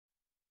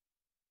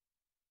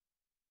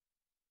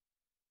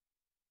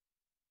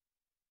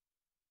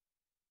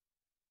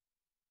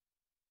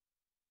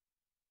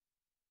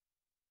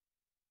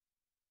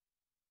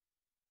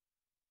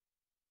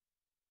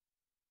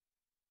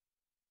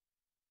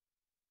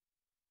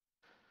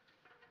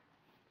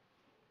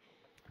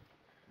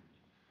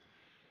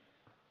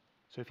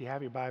So if you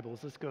have your Bibles,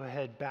 let's go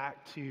ahead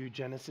back to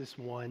Genesis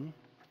 1.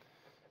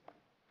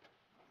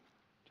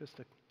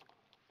 Just a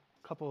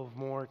couple of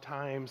more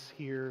times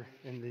here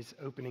in these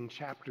opening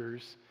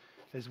chapters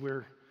as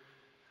we're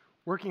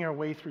working our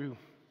way through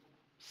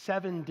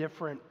 7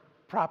 different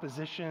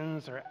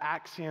propositions or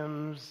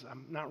axioms.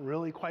 I'm not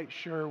really quite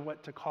sure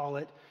what to call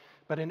it,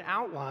 but an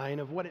outline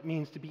of what it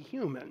means to be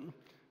human.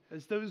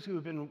 As those who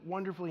have been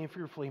wonderfully and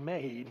fearfully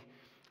made,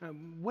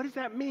 what does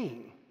that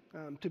mean?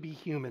 To be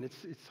human.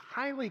 It's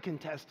highly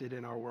contested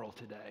in our world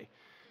today,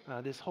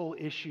 this whole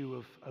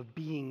issue of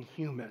being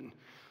human.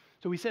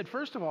 So we said,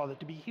 first of all, that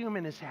to be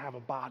human is to have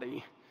a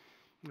body.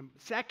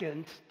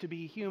 Second, to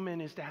be human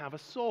is to have a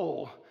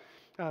soul.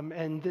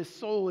 And this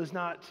soul is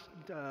not,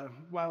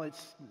 while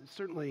it's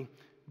certainly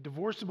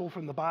divorceable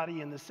from the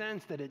body in the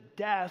sense that at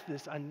death,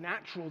 this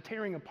unnatural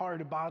tearing apart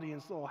of body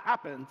and soul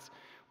happens,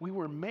 we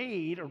were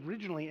made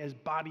originally as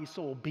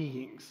body-soul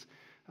beings.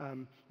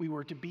 We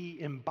were to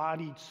be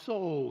embodied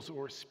souls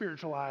or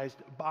spiritualized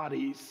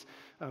bodies.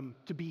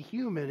 To be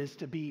human is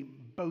to be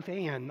both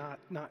and,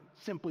 not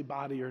simply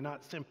body or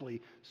not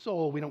simply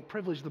soul. We don't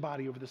privilege the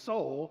body over the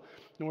soul,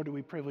 nor do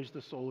we privilege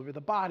the soul over the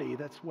body.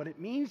 That's what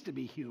it means to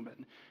be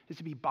human, is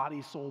to be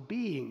body-soul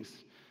beings.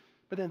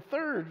 But then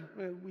third,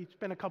 we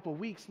spent a couple of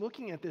weeks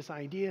looking at this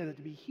idea that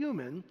to be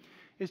human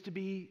is to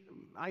be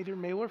either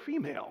male or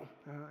female.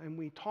 And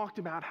we talked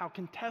about how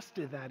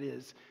contested that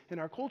is in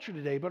our culture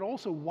today, but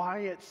also why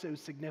it's so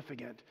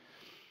significant.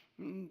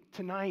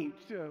 Tonight,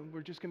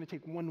 we're just going to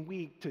take 1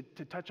 week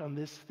to touch on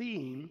this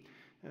theme,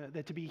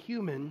 that to be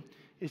human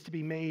is to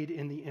be made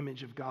in the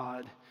image of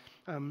God.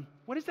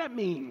 What does that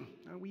mean?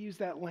 We use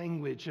that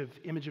language of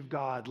image of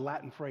God,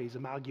 Latin phrase,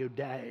 imago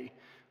Dei.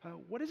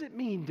 What does it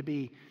mean to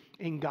be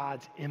in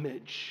God's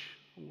image?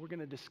 We're going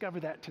to discover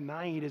that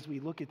tonight as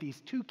we look at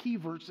these 2 key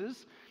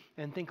verses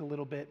and think a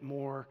little bit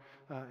more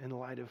in the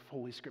light of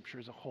Holy Scripture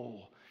as a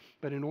whole.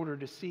 But in order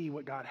to see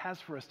what God has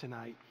for us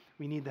tonight,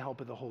 we need the help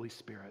of the Holy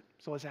Spirit.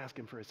 So let's ask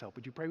Him for His help.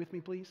 Would you pray with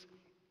me, please?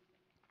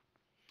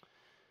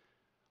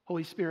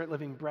 Holy Spirit,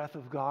 living breath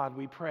of God,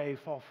 we pray,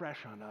 fall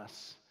fresh on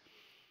us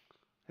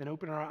and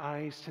open our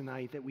eyes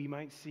tonight that we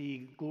might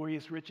see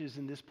glorious riches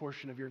in this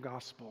portion of your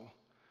gospel.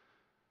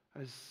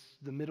 As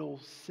the middle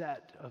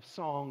set of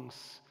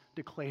songs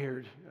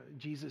declared,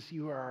 Jesus,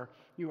 you are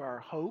our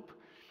hope,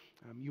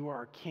 you are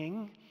our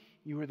King,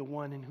 you are the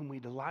one in whom we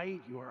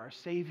delight, you are our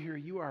Savior,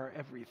 you are our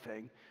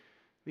everything.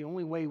 The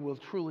only way we'll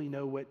truly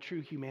know what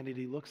true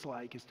humanity looks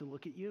like is to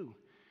look at you.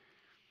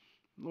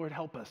 Lord,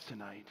 help us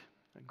tonight.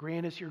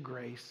 Grant us your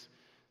grace.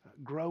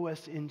 Grow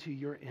us into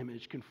your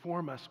image.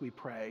 Conform us, we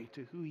pray,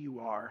 to who you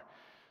are,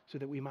 so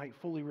that we might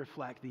fully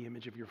reflect the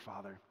image of your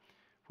Father.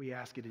 We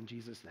ask it in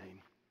Jesus' name.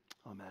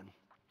 Amen.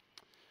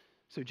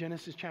 So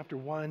Genesis chapter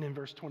 1 and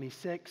verse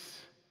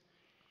 26,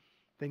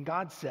 then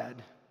God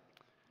said,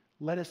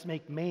 let us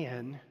make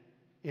man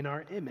in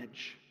our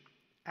image,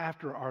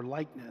 after our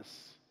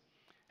likeness,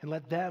 and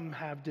let them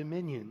have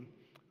dominion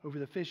over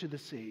the fish of the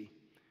sea,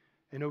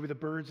 and over the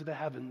birds of the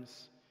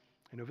heavens,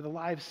 and over the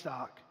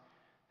livestock,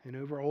 and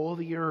over all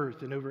the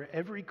earth, and over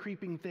every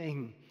creeping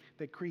thing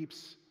that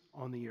creeps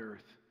on the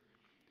earth.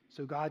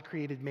 So God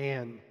created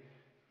man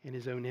in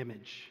his own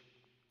image.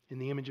 In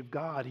the image of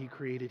God, he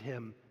created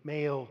him,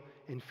 male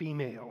and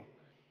female,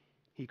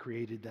 he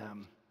created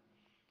them.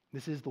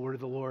 This is the word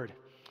of the Lord.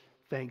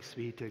 Thanks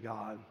be to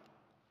God.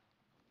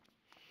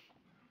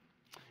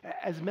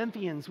 As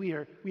Memphians, we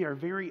are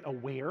very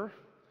aware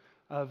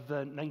of the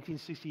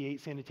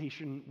 1968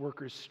 sanitation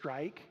workers'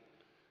 strike,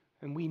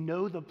 and we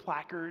know the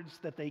placards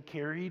that they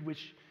carried,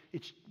 which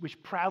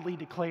proudly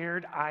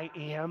declared, "I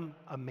am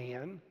a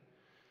man."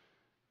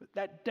 But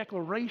that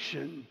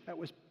declaration that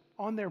was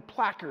on their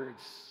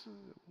placards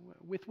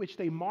with which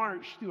they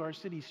marched through our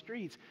city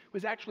streets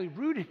was actually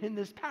rooted in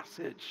this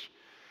passage.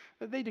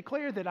 They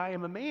declared that I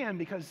am a man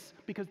because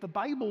the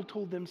Bible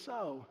told them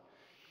so.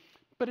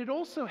 But it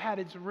also had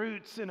its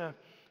roots in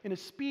a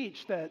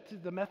speech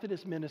that the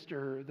Methodist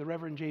minister, the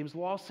Reverend James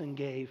Lawson,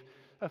 gave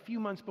a few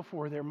months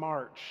before their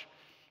march.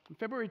 On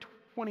February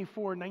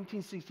 24,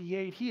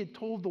 1968, he had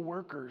told the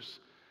workers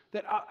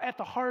that at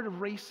the heart of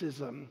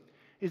racism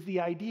is the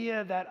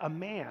idea that a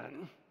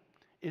man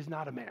is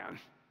not a man,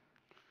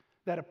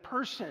 that a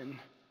person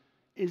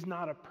is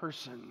not a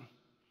person,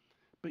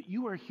 but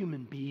you are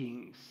human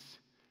beings.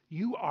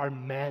 You are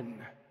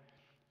men.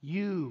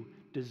 You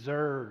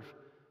deserve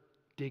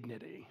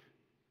dignity.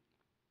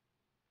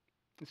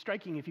 It's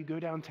striking if you go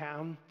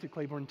downtown to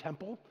Claiborne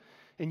Temple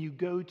and you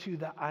go to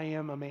the I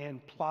Am a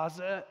Man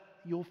Plaza,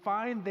 you'll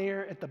find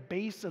there at the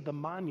base of the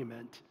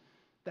monument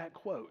that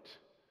quote,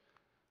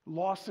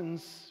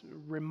 Lawson's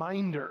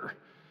reminder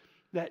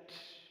that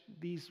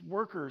these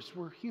workers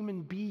were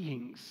human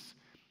beings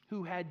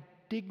who had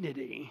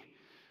dignity,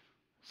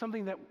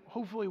 something that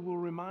hopefully will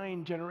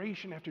remind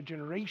generation after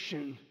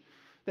generation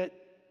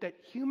that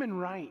human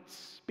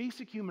rights,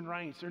 basic human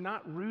rights, are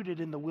not rooted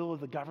in the will of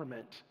the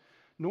government,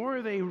 nor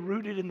are they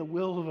rooted in the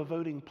will of a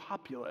voting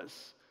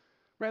populace.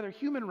 Rather,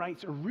 human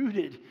rights are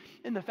rooted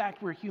in the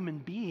fact we're human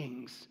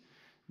beings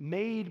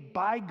made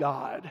by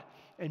God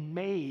and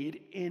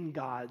made in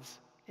God's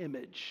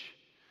image.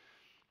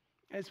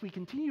 As we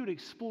continue to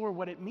explore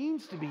what it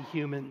means to be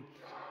human,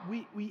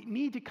 we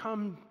need to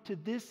come to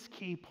this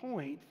key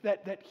point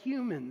that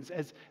humans,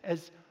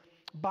 as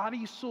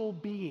body soul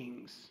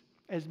beings,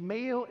 as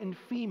male and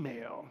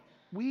female,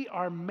 we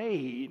are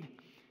made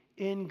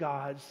in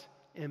God's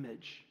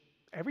image.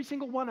 Every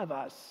single one of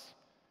us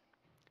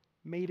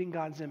made in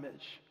God's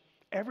image.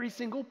 Every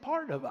single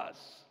part of us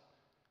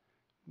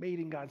made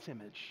in God's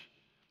image.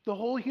 The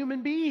whole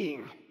human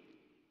being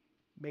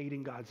made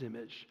in God's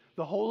image.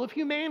 The whole of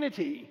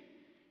humanity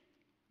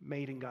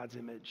made in God's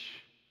image.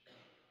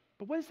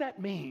 But what does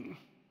that mean?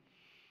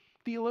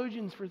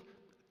 Theologians for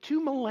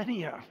 2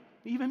 millennia,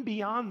 even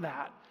beyond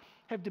that,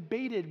 have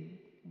debated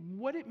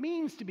what it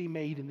means to be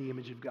made in the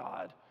image of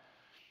God.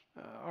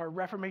 Our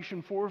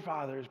Reformation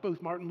forefathers,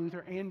 both Martin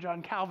Luther and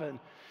John Calvin,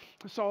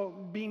 saw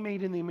being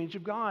made in the image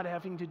of God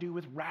having to do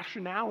with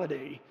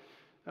rationality.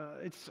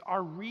 It's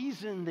our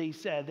reason, they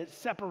said, that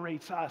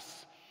separates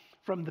us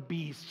from the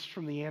beasts,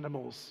 from the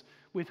animals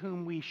with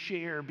whom we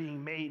share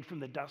being made from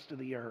the dust of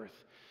the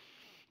earth.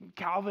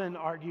 Calvin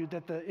argued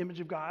that the image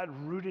of God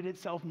rooted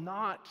itself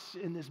not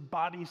in this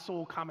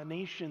body-soul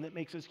combination that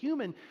makes us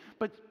human,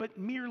 but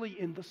merely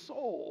in the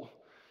soul.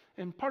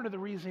 And part of the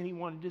reason he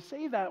wanted to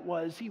say that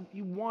was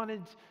he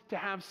wanted to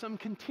have some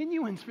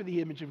continuance for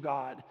the image of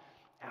God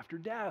after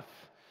death.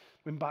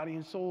 When body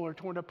and soul are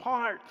torn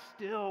apart,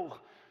 still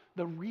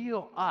the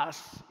real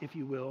us, if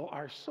you will,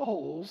 our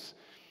souls,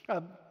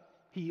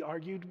 he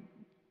argued,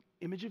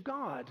 image of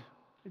God.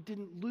 It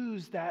didn't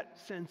lose that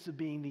sense of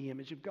being the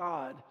image of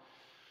God.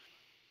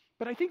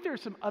 But I think there are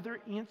some other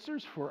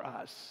answers for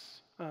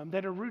us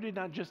that are rooted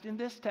not just in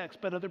this text,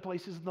 but other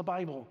places in the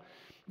Bible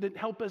that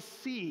help us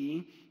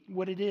see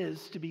what it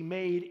is to be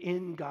made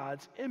in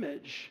God's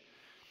image.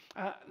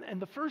 And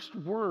the first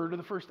word, or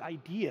the first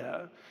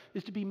idea,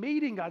 is to be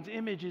made in God's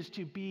image is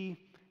to be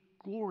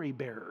glory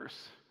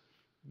bearers,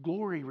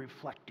 glory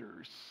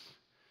reflectors.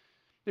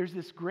 There's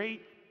this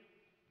great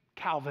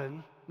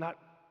Calvin, not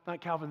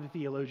Calvin the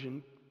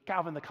theologian,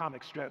 Calvin the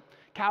comic strip,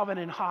 Calvin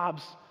and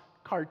Hobbes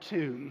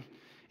cartoon,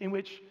 in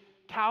which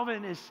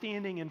Calvin is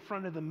standing in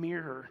front of the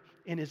mirror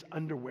in his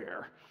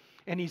underwear,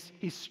 and he's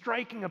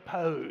striking a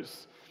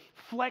pose,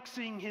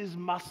 flexing his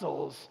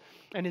muscles,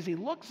 and as he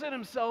looks at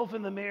himself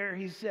in the mirror,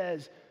 he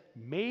says,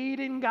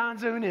 "Made in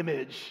God's own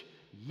image,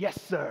 yes,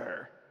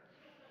 sir."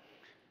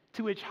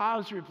 To which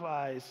Hobbes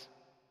replies,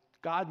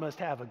 "God must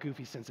have a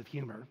goofy sense of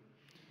humor."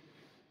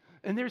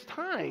 And there's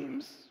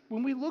times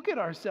when we look at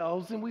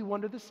ourselves and we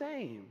wonder the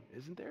same,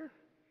 isn't there?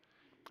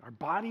 Our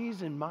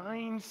bodies and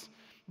minds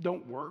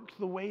don't work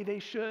the way they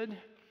should.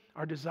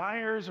 Our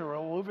desires are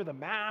all over the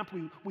map.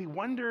 We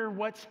wonder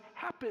what's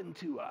happened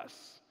to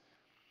us.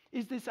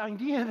 Is this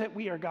idea that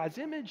we are God's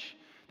image,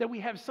 that we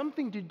have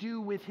something to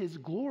do with his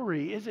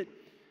glory, is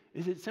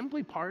it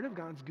simply part of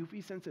God's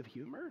goofy sense of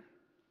humor?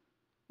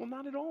 Well,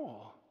 not at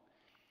all.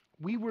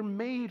 We were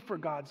made for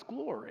God's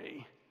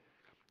glory,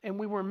 and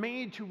we were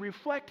made to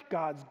reflect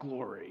God's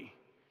glory.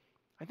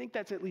 I think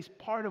that's at least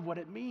part of what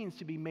it means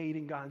to be made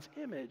in God's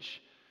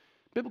image.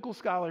 Biblical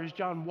scholars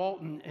John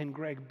Walton and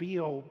Greg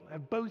Beale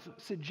have both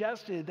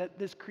suggested that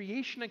this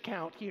creation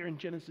account here in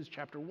Genesis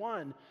chapter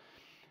 1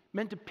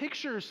 meant to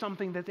picture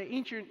something that the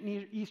ancient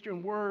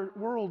Eastern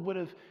world would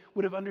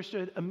have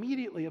understood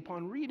immediately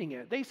upon reading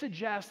it. They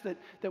suggest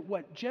that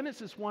what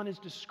Genesis 1 is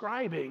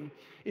describing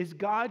is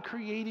God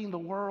creating the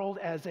world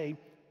as a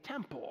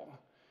temple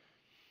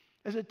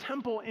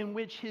in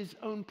which his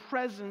own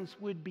presence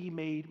would be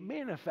made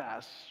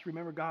manifest.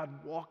 Remember,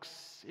 God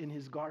walks in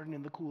his garden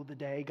in the cool of the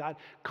day. God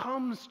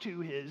comes to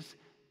his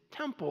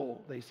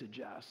temple, they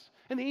suggest.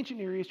 And the ancient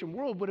Near Eastern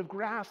world would have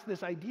grasped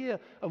this idea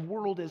of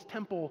world as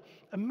temple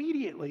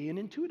immediately and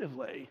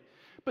intuitively.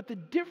 But the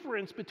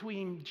difference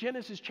between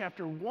Genesis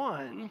chapter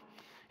 1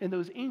 and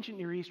those ancient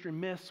Near Eastern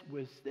myths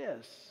was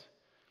this: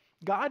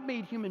 God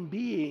made human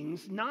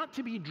beings not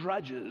to be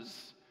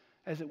drudges,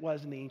 as it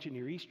was in the ancient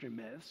Near Eastern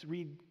myths.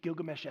 Read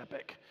Gilgamesh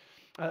epic,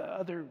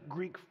 other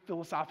Greek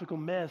philosophical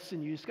myths,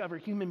 and you discover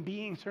human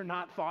beings are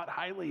not thought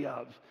highly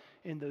of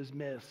in those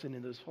myths and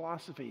in those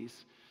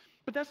philosophies.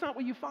 But that's not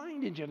what you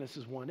find in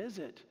Genesis 1, is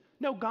it?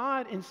 No,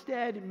 God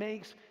instead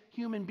makes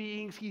human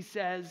beings, he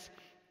says,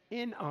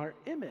 in our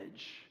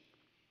image,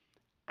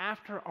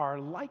 after our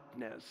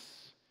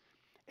likeness.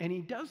 And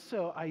he does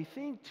so, I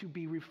think, to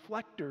be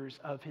reflectors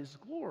of his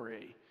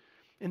glory.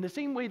 In the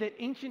same way that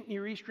ancient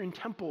Near Eastern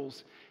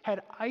temples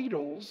had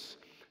idols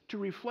to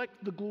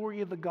reflect the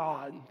glory of the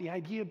god. The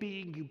idea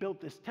being you built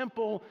this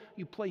temple,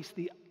 you placed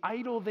the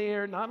idol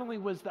there. Not only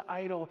was the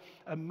idol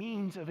a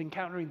means of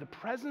encountering the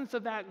presence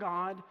of that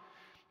god,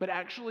 but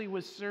actually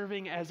was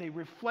serving as a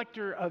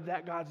reflector of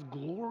that God's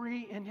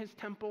glory in his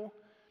temple.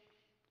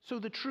 So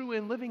the true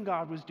and living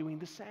God was doing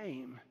the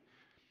same.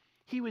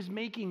 He was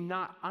making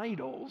not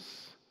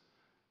idols,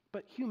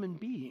 but human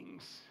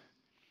beings.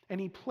 And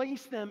he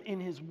placed them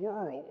in his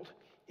world,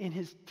 in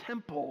his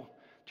temple,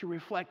 to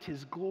reflect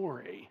his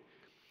glory.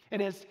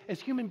 And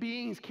as human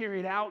beings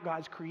carried out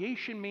God's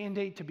creation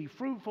mandate to be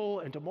fruitful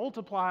and to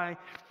multiply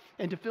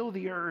and to fill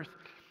the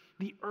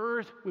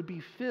earth would be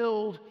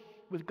filled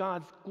with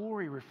God's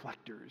glory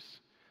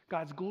reflectors.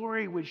 God's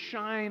glory would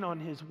shine on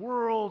his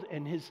world,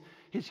 and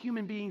his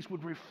human beings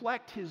would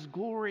reflect his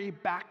glory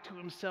back to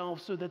himself,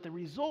 so that the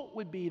result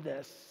would be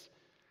this: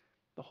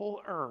 the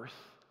whole earth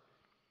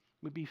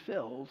would be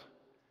filled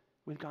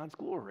with God's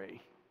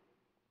glory.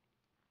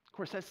 Of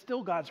course, that's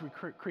still God's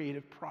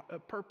creative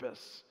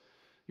purpose.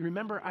 You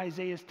remember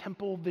Isaiah's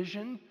temple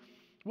vision?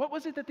 What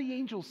was it that the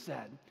angels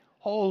said?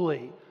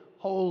 Holy,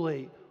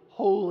 holy,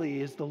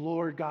 holy is the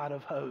Lord God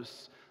of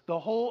hosts. The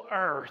whole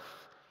earth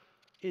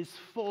is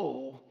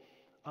full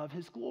of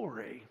his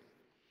glory.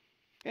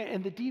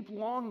 And the deep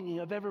longing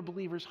of every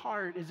believer's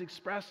heart is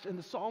expressed in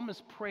the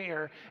psalmist's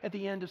prayer at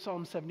the end of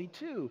Psalm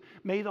 72.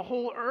 May the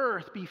whole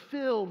earth be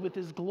filled with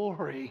his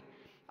glory.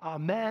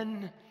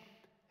 Amen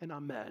and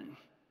amen.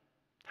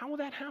 How will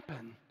that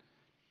happen?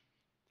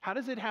 How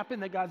does it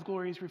happen that God's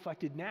glory is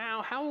reflected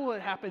now? How will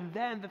it happen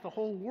then that the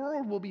whole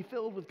world will be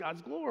filled with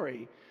God's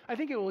glory? I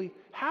think it will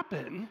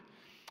happen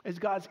as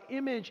God's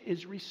image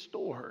is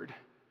restored,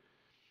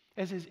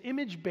 as his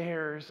image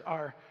bearers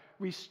are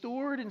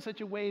restored in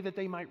such a way that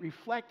they might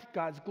reflect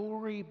God's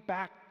glory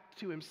back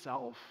to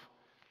himself.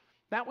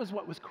 That was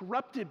what was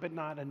corrupted but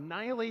not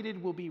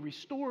annihilated will be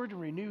restored and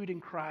renewed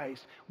in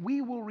Christ.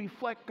 We will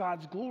reflect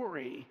God's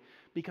glory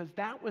because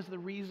that was the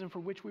reason for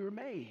which we were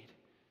made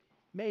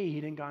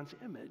in God's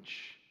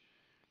image.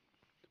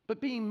 But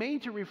being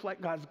made to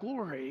reflect God's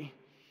glory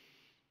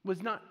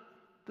was not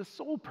the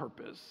sole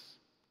purpose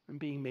in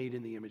being made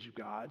in the image of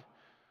God.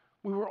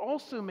 We were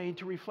also made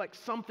to reflect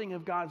something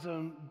of God's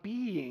own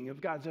being,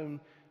 of God's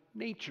own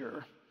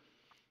nature.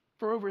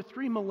 For over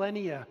 3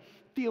 millennia,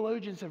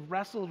 theologians have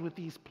wrestled with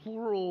these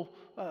plural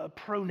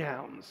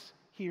pronouns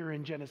here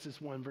in Genesis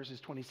 1, verses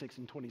 26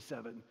 and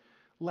 27.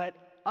 Let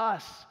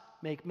us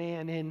make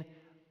man in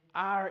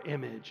our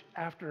image,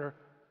 after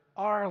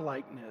our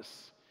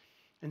likeness.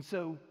 And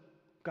so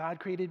God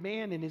created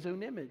man in his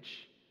own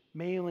image.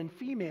 Male and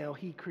female,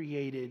 he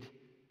created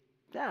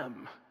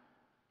them.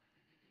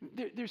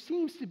 There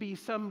seems to be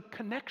some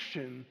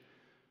connection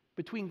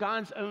between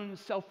God's own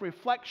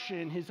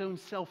self-reflection, his own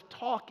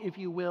self-talk, if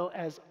you will,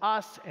 as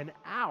us and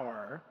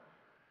our,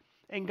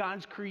 and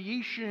God's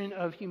creation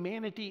of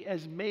humanity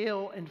as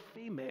male and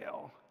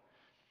female.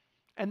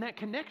 And that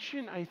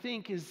connection, I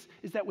think, is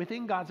that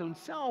within God's own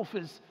self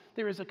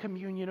there is a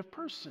communion of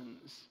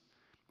persons.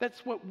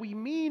 That's what we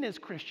mean as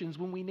Christians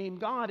when we name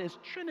God as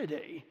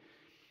Trinity.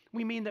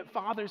 We mean that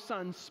Father,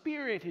 Son,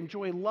 Spirit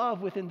enjoy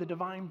love within the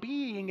divine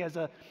being as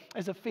a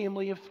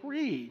family of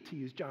 3, to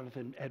use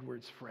Jonathan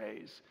Edwards'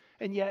 phrase,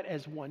 and yet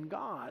as one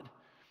God.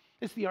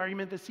 It's the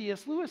argument that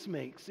C.S. Lewis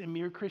makes in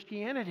Mere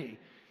Christianity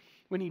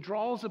when he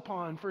draws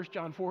upon 1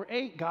 John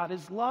 4:8, God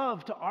is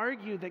love, to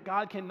argue that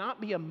God cannot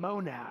be a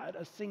monad,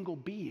 a single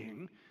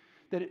being,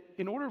 that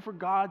in order for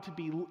God to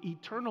be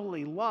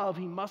eternally love,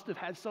 he must have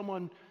had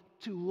someone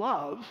to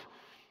love,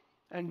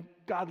 and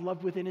God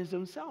loved within his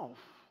own self.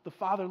 The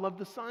Father loved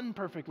the Son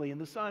perfectly, and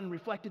the Son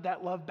reflected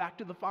that love back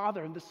to the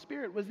Father, and the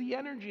Spirit was the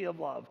energy of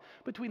love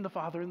between the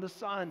Father and the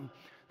Son,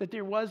 that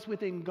there was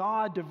within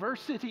God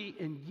diversity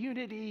and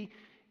unity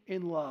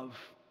in love,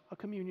 a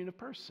communion of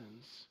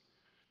persons.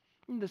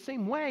 In the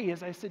same way,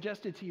 as I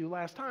suggested to you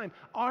last time,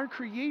 our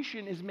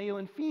creation is male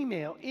and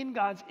female in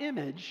God's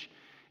image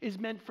is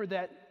meant for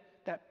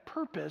that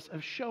purpose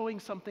of showing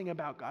something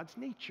about God's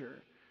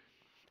nature.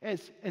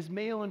 As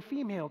male and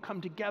female come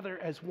together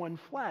as one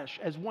flesh,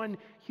 as one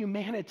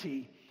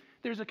humanity,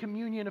 there's a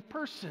communion of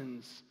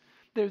persons.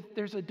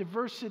 There's a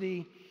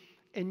diversity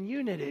and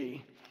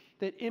unity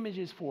that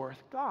images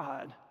forth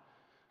God.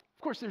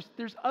 Of course,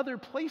 there's other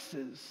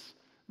places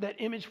that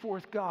image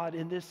forth God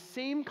in this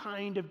same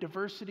kind of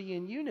diversity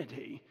and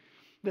unity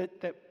that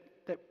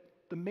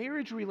the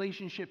marriage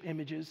relationship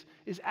images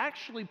is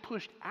actually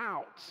pushed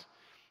out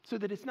so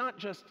that it's not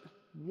just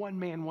one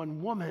man,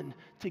 one woman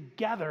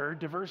together,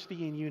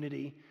 diversity and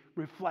unity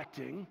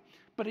reflecting,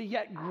 but a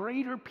yet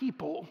greater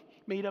people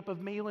made up of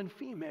male and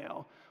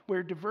female,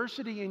 where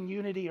diversity and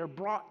unity are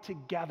brought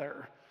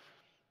together,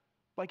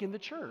 like in the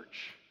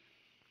church.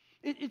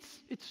 It's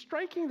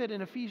striking that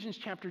in Ephesians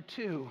chapter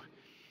 2,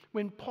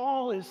 when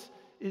Paul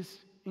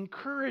is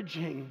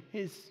encouraging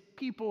his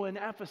people in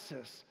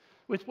Ephesus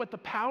with what the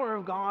power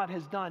of God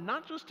has done,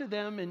 not just to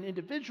them and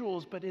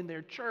individuals, but in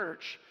their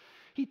church,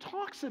 he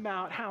talks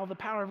about how the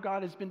power of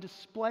God has been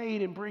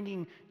displayed in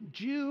bringing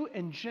Jew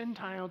and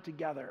Gentile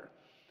together.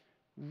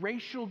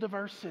 Racial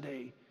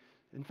diversity.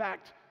 In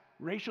fact,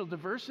 racial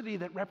diversity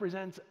that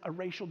represents a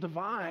racial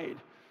divide,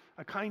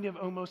 a kind of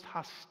almost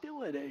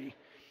hostility.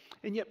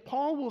 And yet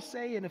Paul will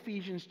say in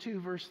Ephesians 2,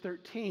 verse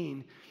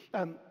 13,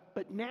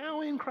 but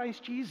now in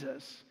Christ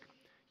Jesus,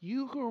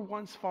 you who were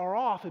once far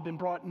off have been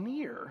brought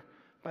near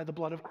by the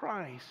blood of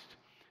Christ.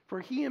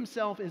 For he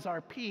himself is our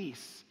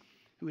peace,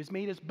 who has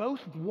made us both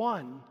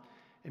one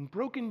and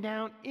broken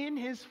down in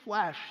his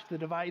flesh the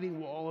dividing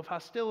wall of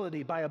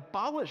hostility by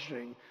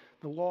abolishing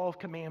the law of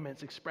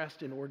commandments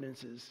expressed in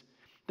ordinances,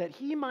 that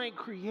he might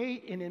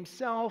create in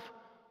himself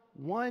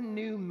one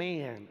new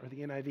man, or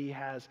the NIV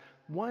has,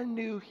 one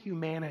new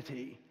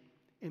humanity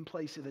in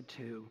place of the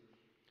two,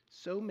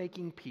 so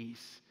making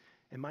peace,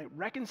 and might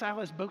reconcile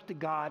us both to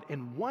God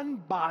in one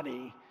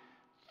body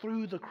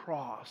through the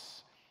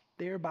cross,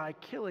 thereby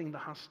killing the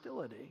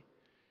hostility.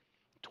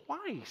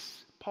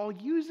 Twice, Paul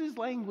uses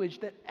language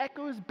that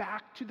echoes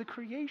back to the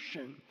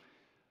creation,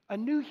 a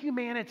new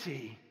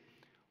humanity,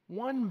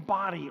 one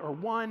body or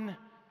one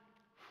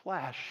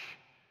flesh.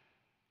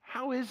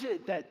 How is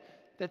it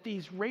that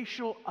these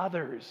racial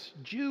others,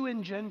 Jew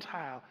and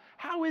Gentile,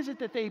 how is it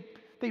that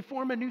they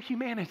form a new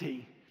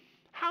humanity?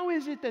 How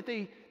is it that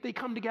they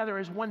come together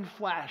as one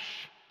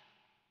flesh?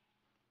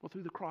 Well,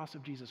 through the cross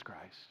of Jesus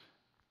Christ,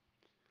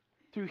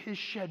 through his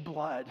shed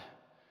blood.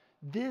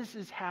 This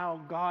is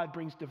how God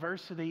brings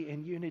diversity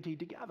and unity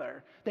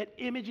together, that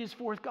images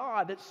forth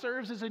God, that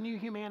serves as a new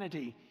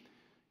humanity.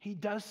 He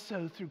does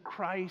so through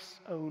Christ's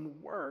own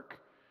work.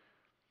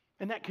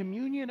 And that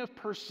communion of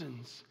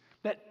persons,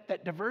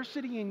 that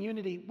diversity and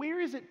unity, where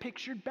is it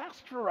pictured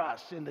best for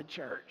us in the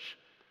church?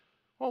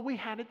 Well, we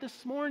had it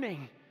this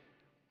morning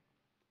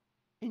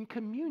in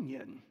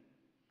communion,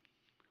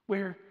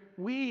 where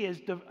we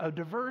as a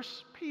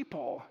diverse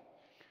people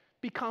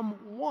become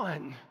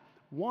one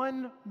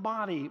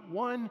body,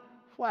 one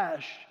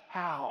flesh.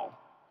 How?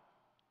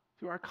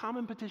 Through our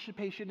common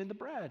participation in the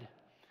bread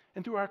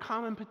and through our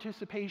common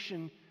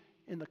participation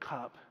in the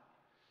cup.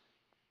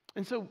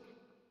 And so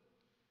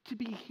to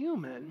be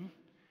human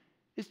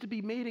is to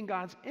be made in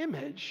God's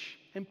image,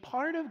 and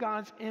part of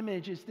God's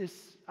image is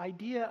this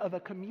idea of a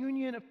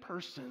communion of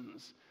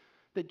persons,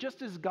 that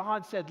just as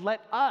God said,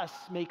 let us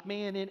make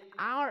man in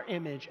our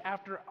image,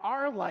 after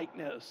our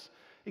likeness,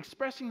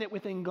 expressing that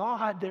within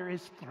God there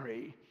is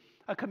three,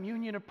 a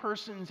communion of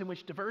persons in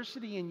which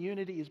diversity and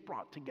unity is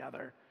brought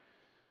together.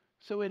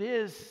 So it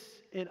is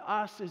in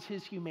us as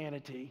his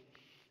humanity,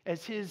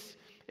 as his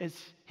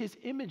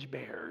image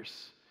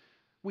bearers,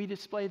 we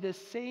display this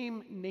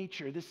same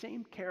nature, the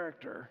same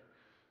character,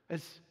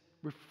 as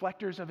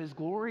reflectors of his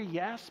glory,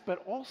 yes,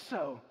 but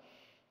also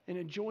in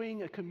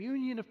enjoying a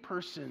communion of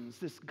persons,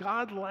 this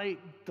godlike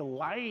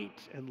delight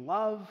and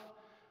love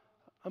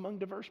among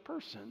diverse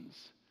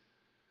persons.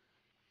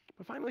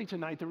 But finally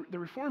tonight, the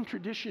Reformed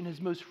tradition has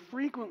most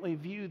frequently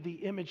viewed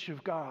the image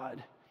of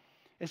God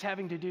as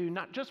having to do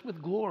not just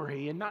with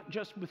glory and not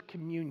just with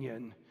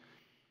communion,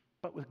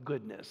 but with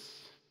goodness.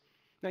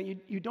 Now,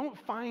 you don't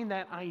find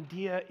that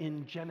idea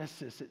in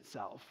Genesis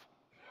itself.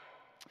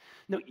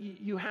 No,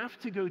 you have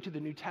to go to the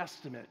New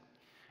Testament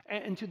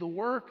and to the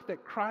work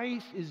that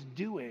Christ is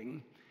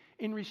doing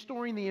in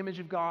restoring the image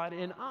of God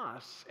in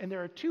us. And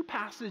there are two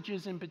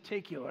passages in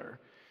particular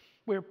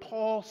where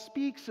Paul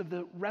speaks of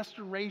the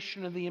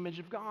restoration of the image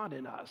of God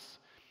in us.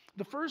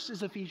 The first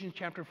is Ephesians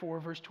chapter 4,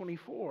 verse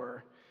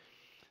 24.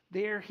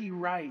 There he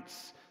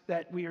writes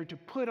that we are to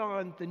put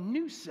on the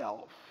new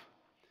self,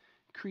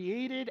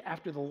 created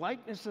after the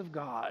likeness of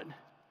God,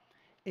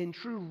 in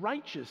true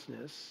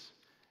righteousness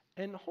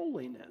and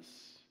holiness.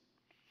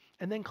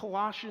 And then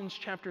Colossians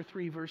chapter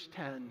 3, verse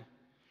 10.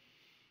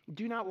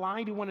 Do not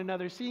lie to one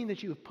another, seeing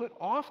that you have put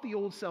off the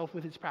old self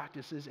with its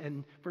practices,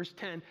 and verse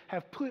 10,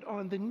 have put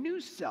on the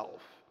new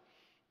self,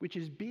 which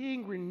is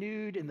being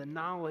renewed in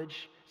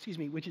knowledge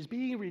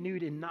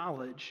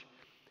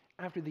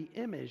after the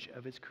image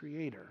of its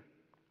creator.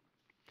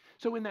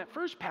 So in that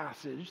first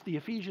passage, the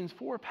Ephesians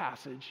 4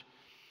 passage,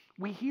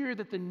 we hear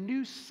that the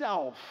new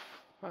self,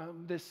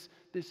 this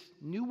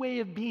new way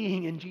of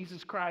being in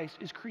Jesus Christ,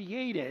 is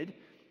created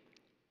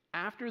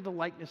after the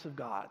likeness of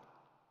God.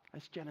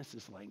 That's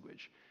Genesis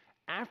language.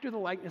 After the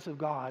likeness of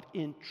God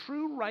in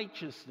true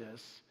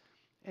righteousness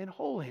and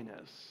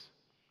holiness.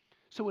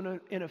 So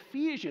in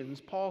Ephesians,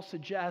 Paul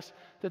suggests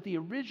that the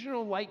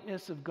original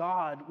likeness of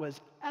God was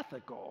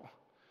ethical.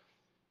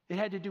 It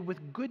had to do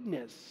with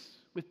goodness,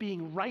 with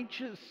being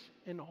righteous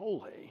and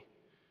holy.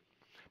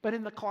 But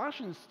in the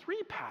Colossians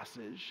 3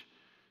 passage,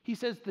 he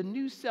says the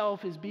new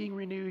self is being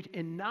renewed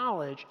in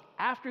knowledge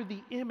after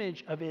the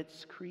image of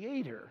its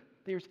creator.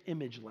 There's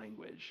image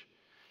language.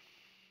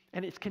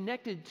 And it's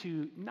connected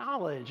to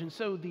knowledge. And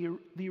so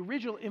the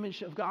original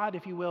image of God,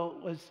 if you will,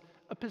 was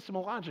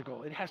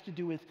epistemological. It has to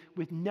do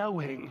with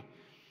knowing.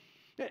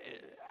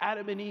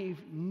 Adam and Eve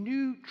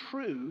knew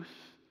truth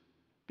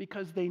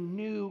because they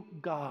knew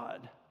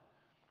God.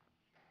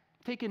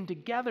 Taken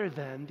together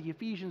then, the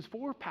Ephesians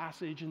 4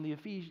 passage and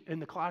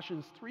the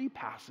Colossians 3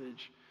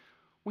 passage,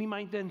 we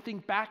might then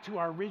think back to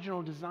our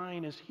original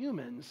design as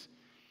humans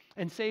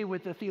and say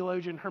with the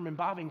theologian Herman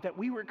Bavinck that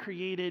we were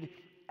created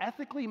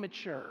ethically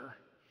mature,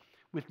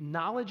 with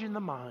knowledge in the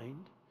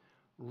mind,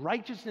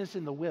 righteousness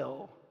in the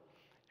will,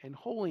 and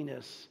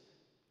holiness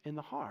in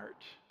the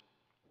heart.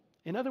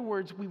 In other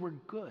words, we were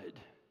good.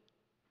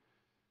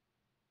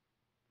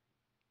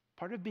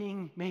 Part of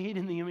being made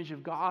in the image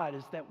of God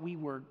is that we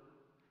were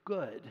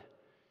good.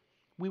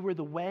 We were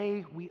the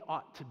way we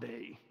ought to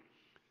be.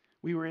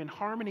 We were in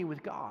harmony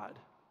with God,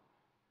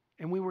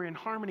 and we were in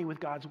harmony with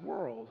God's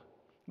world.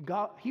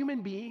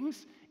 Human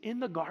beings in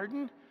the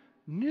garden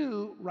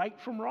knew right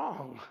from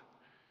wrong.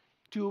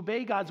 To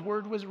obey God's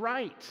word was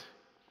right.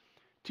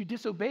 To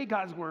disobey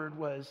God's word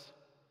was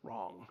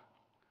wrong.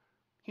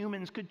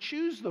 Humans could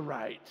choose the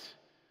right.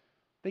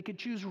 They could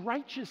choose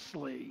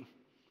righteously.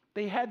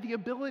 They had the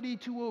ability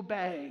to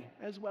obey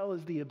as well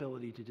as the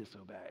ability to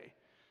disobey.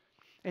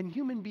 And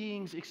human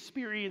beings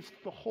experienced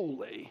the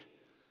holy.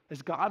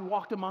 As God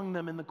walked among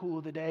them in the cool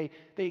of the day,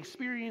 they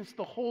experienced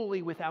the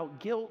holy without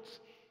guilt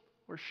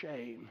or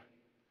shame,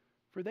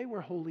 for they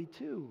were holy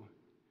too.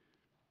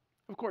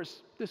 Of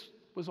course, this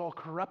was all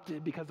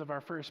corrupted because of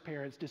our first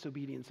parents'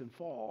 disobedience and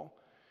fall.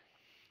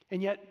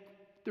 And yet,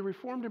 the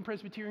Reformed and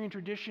Presbyterian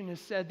tradition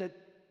has said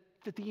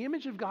that the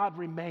image of God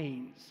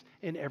remains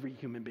in every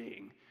human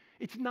being.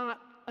 It's not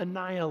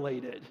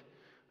annihilated.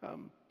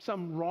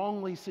 Some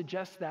wrongly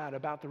suggest that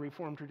about the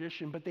Reformed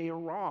tradition, but they are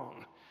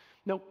wrong.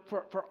 No,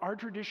 for our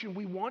tradition,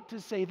 we want to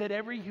say that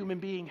every human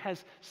being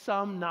has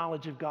some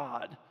knowledge of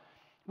God,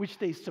 which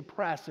they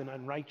suppress in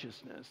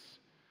unrighteousness.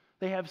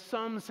 They have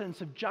some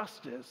sense of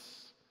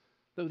justice,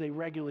 though they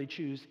regularly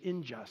choose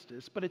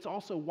injustice. But it's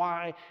also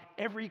why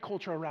every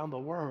culture around the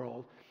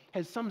world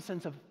has some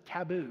sense of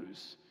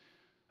taboos,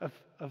 of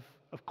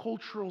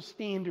cultural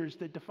standards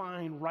that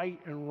define right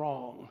and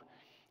wrong.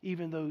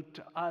 Even though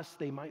to us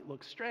they might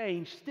look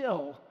strange,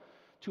 still,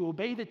 to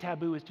obey the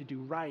taboo is to do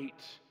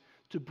right.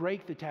 To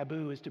break the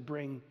taboo is to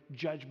bring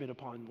judgment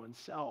upon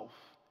oneself.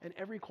 And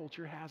every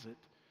culture has it.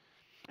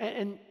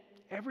 And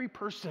every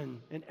person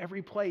in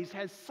every place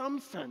has some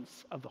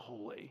sense of the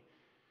holy,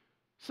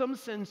 some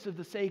sense of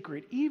the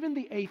sacred. Even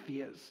the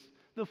atheist,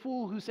 the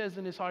fool who says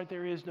in his heart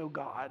there is no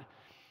God,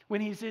 when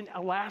he's in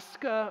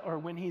Alaska or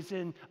when he's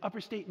in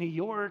upstate New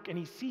York and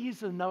he sees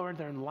the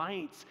northern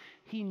lights,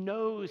 he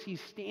knows he's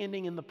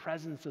standing in the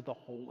presence of the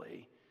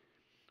holy.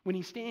 When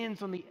he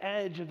stands on the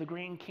edge of the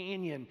Grand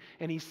Canyon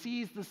and he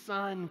sees the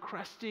sun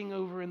cresting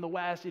over in the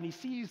west and he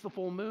sees the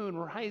full moon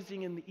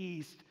rising in the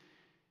east,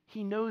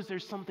 he knows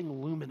there's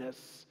something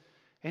luminous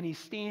and he's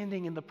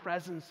standing in the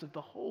presence of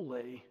the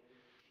holy.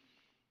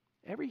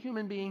 Every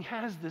human being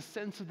has this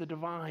sense of the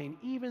divine,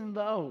 even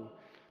though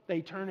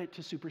they turn it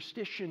to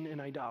superstition and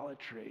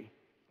idolatry,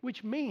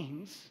 which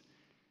means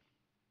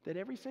that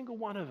every single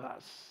one of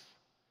us,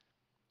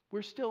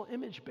 we're still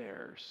image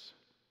bearers.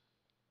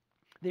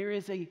 There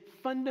is a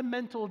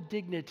fundamental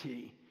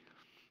dignity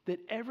that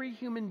every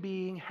human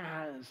being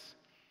has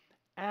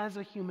as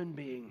a human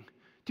being.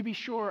 To be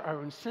sure, our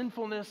own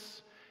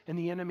sinfulness and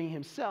the enemy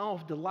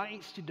himself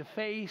delights to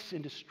deface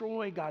and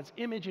destroy God's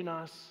image in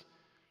us.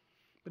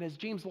 But as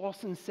James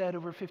Lawson said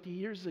over 50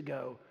 years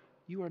ago,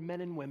 you are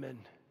men and women.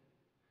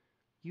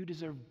 You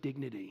deserve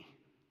dignity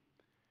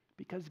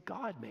because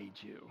God made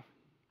you.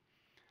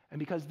 And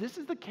because this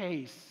is the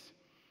case,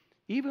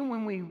 even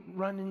when we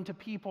run into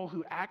people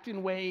who act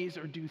in ways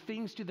or do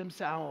things to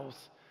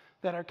themselves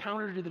that are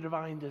counter to the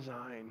divine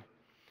design,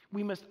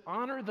 we must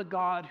honor the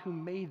God who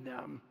made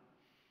them,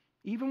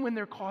 even when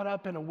they're caught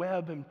up in a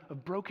web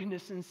of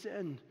brokenness and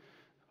sin,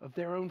 of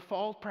their own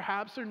fault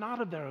perhaps, or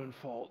not of their own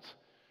fault.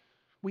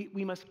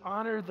 We must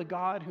honor the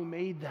God who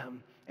made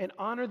them and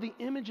honor the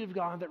image of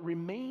God that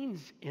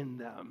remains in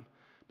them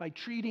by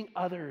treating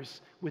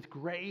others with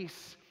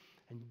grace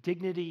and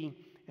dignity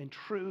and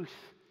truth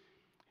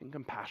and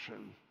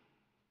compassion.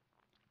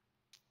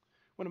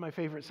 One of my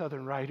favorite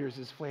Southern writers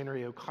is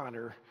Flannery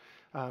O'Connor.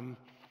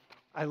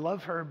 I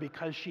love her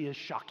because she is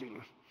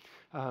shocking.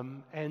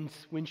 And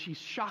when she's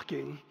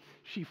shocking,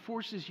 she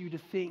forces you to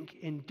think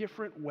in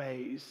different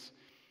ways.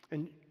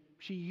 And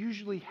she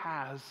usually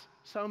has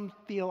some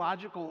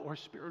theological or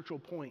spiritual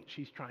point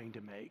she's trying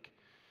to make.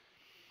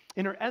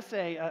 In her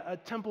essay, A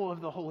Temple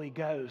of the Holy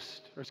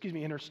Ghost,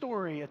 in her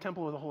story, A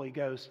Temple of the Holy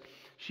Ghost,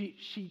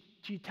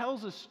 she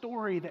tells a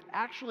story that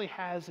actually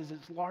has as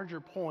its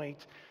larger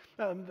point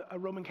a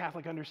Roman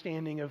Catholic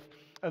understanding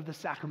of the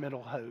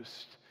sacramental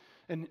host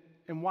and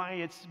why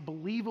it's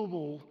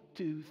believable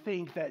to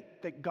think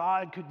that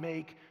God could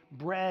make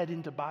bread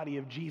into body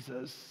of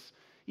Jesus,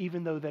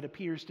 even though that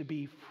appears to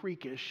be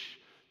freakish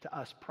to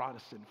us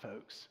Protestant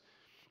folks.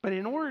 But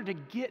in order to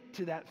get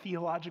to that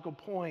theological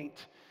point,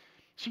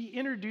 she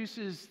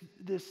introduces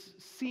this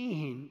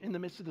scene in the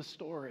midst of the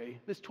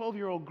story. This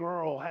 12-year-old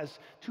girl has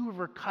two of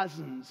her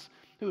cousins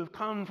who have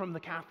come from the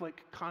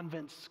Catholic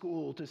convent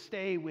school to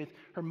stay with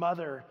her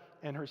mother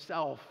and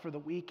herself for the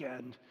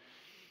weekend.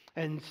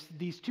 And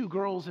these two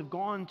girls have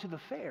gone to the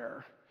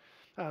fair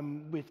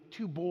with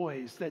two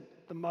boys that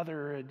the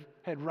mother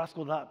had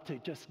rustled up to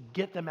just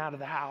get them out of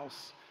the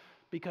house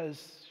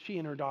because she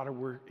and her daughter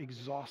were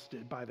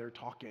exhausted by their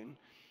talking.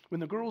 When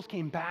the girls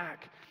came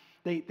back,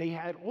 they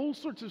had all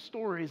sorts of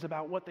stories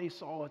about what they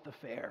saw at the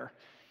fair.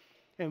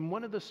 And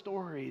one of the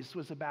stories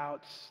was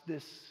about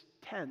this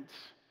tent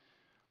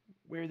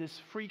where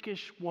this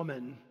freakish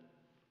woman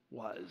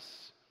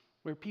was,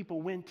 where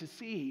people went to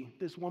see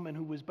this woman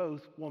who was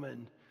both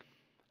woman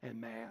and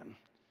man.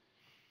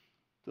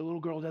 The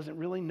little girl doesn't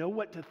really know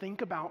what to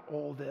think about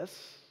all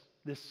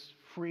this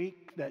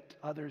freak that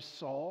others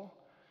saw.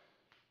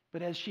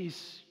 But as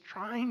she's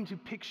trying to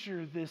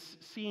picture this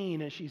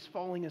scene as she's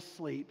falling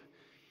asleep,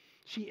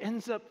 she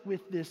ends up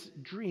with this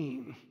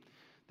dream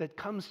that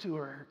comes to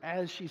her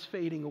as she's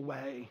fading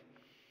away.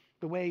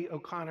 The way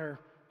O'Connor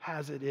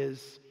has it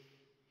is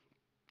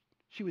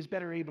she was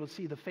better able to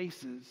see the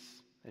faces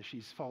as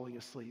she's falling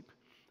asleep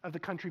of the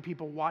country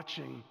people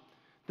watching,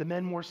 the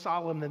men more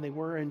solemn than they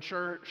were in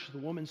church, the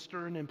woman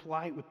stern and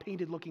polite with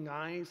painted-looking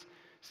eyes,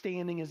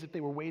 standing as if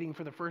they were waiting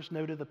for the first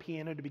note of the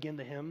piano to begin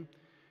the hymn.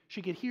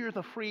 She could hear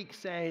the freak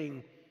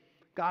saying,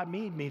 God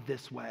made me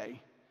this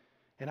way,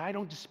 and I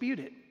don't dispute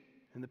it.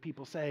 And the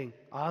people saying,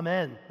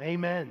 Amen,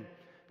 amen.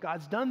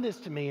 God's done this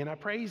to me, and I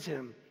praise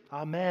him.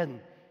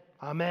 Amen,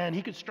 amen.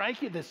 He could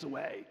strike you this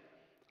way.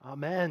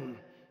 Amen,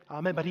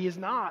 amen. But he is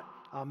not.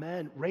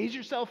 Amen. Raise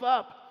yourself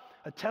up.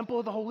 A temple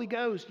of the Holy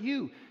Ghost.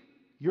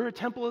 You're a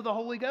temple of the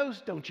Holy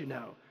Ghost, don't you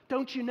know?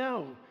 Don't you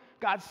know?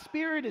 God's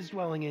Spirit is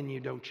dwelling in you,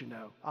 don't you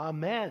know?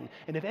 Amen.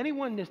 And if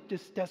anyone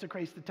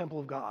desecrates the temple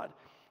of God,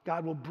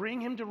 God will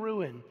bring him to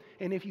ruin.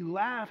 And if you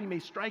laugh, he may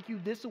strike you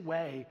this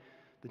way.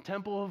 The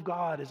temple of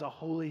God is a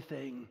holy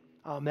thing.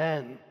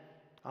 Amen.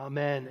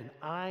 Amen. And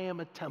I am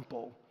a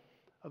temple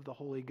of the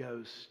Holy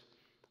Ghost.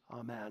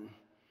 Amen.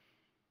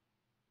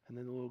 And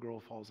then the little girl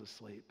falls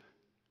asleep.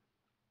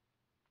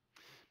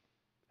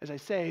 As I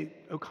say,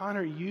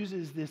 O'Connor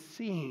uses this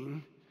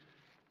scene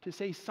to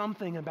say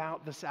something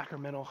about the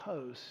sacramental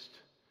host.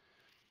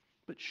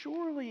 But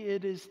surely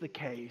it is the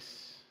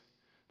case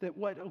that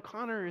what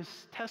O'Connor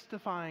is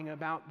testifying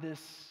about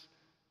this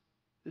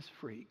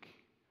freak,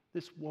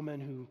 this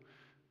woman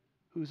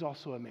who's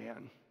also a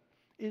man,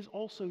 is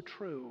also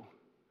true.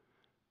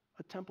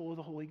 A temple of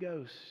the Holy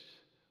Ghost,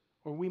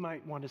 or we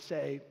might want to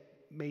say,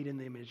 made in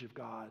the image of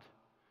God.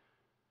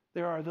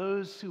 There are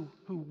those who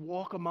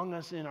walk among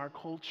us in our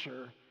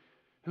culture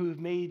who have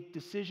made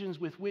decisions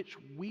with which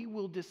we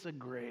will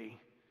disagree,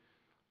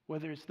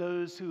 whether it's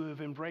those who have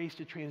embraced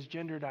a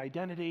transgendered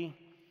identity,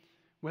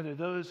 whether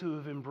those who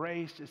have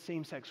embraced a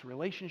same-sex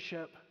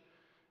relationship,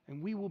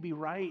 and we will be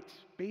right,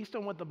 based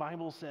on what the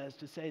Bible says,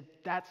 to say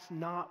that's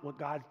not what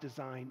God's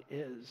design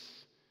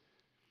is.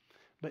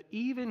 But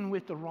even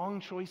with the wrong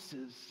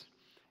choices,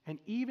 and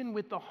even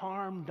with the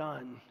harm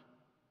done,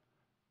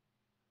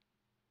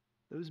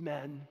 those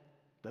men,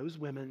 those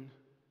women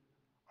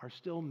are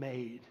still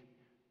made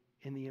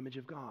in the image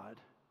of God.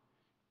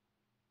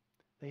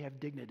 They have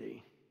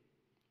dignity.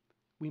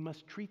 We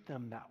must treat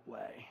them that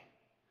way.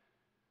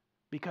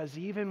 Because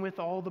even with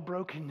all the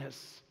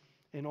brokenness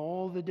and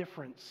all the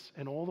difference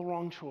and all the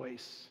wrong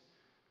choice,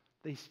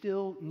 they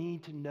still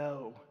need to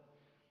know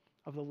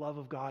of the love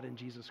of God in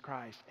Jesus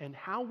Christ. And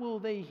how will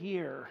they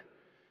hear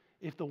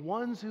if the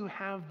ones who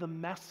have the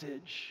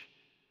message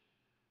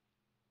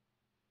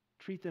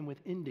treat them with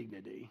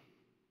indignity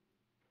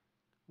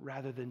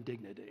rather than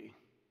dignity?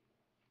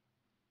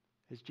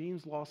 As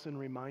James Lawson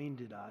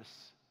reminded us,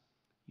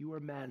 you are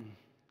men,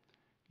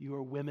 you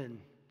are women,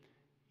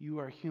 you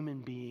are human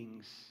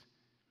beings.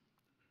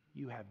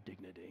 You have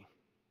dignity,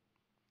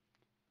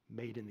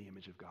 made in the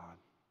image of God.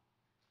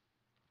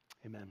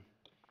 Amen.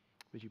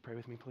 Would you pray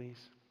with me, please?